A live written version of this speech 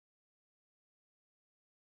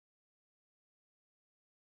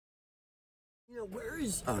You know, where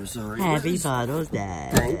is... Oh, sorry. Happy Father's Day.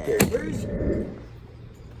 Thank you. Where is...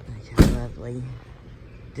 Okay, lovely.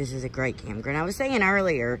 This is a great campground. I was saying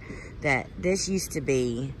earlier that this used to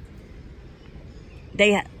be...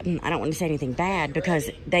 I don't want to say anything bad because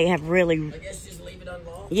they have really... I guess just leave it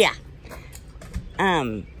unlocked? Yeah.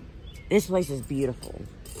 This place is beautiful.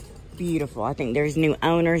 Beautiful. I think there's new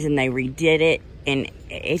owners and they redid it. And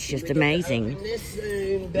it's just amazing. Open this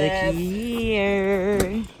soon, Look Beth.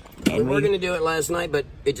 here. We were going to do it last night, but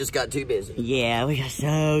it just got too busy. Yeah, we got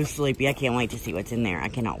so sleepy. I can't wait to see what's in there. I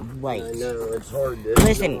cannot wait. I know, it's hard to...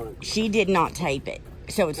 Listen, she did not tape it.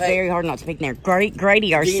 So it's very hard not to pick in there.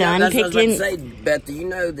 Grady, our son, that's picked what I in... was about to say, Beth, do you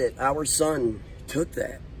know that our son took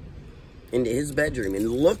that into his bedroom and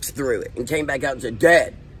looked through it and came back out and said,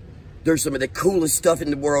 Dad, there's some of the coolest stuff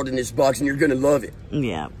in the world in this box and you're going to love it.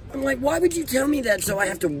 Yeah. I'm like, why would you tell me that so I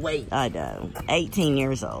have to wait? I know. 18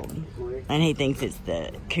 years old. And he thinks it's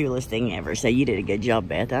the coolest thing ever. So you did a good job,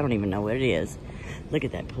 Beth. I don't even know what it is. Look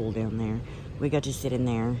at that pool down there. We got to sit in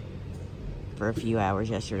there for a few hours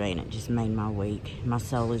yesterday, and it just made my week. My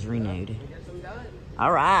soul is renewed.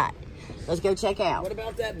 All right. Let's go check out. What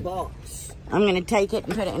about that box? I'm going to take it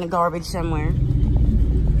and put it in a garbage somewhere.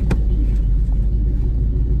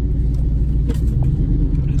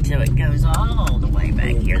 So it goes all the way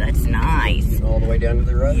back here. That's nice. All the way down to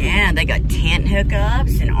the road? Yeah, they got tent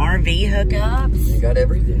hookups and RV hookups. They got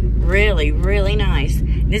everything. Really, really nice.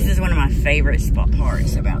 This is one of my favorite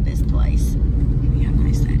parts about this place. Look how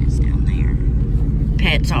nice that is down there.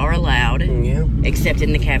 Pets are allowed, except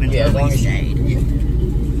in the cabins where we stayed. Look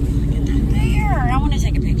at that there. I want to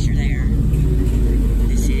take a picture there.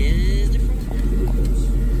 This is the front.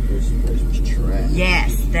 This was trash.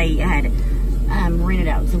 Yes, they had rented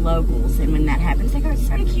out to locals, and when that happens, they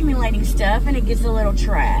start accumulating stuff, and it gets a little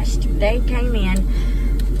trashed. They came in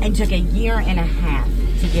and took a year and a half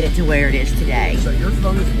to get it to where it is today. So your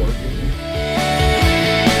phone is working?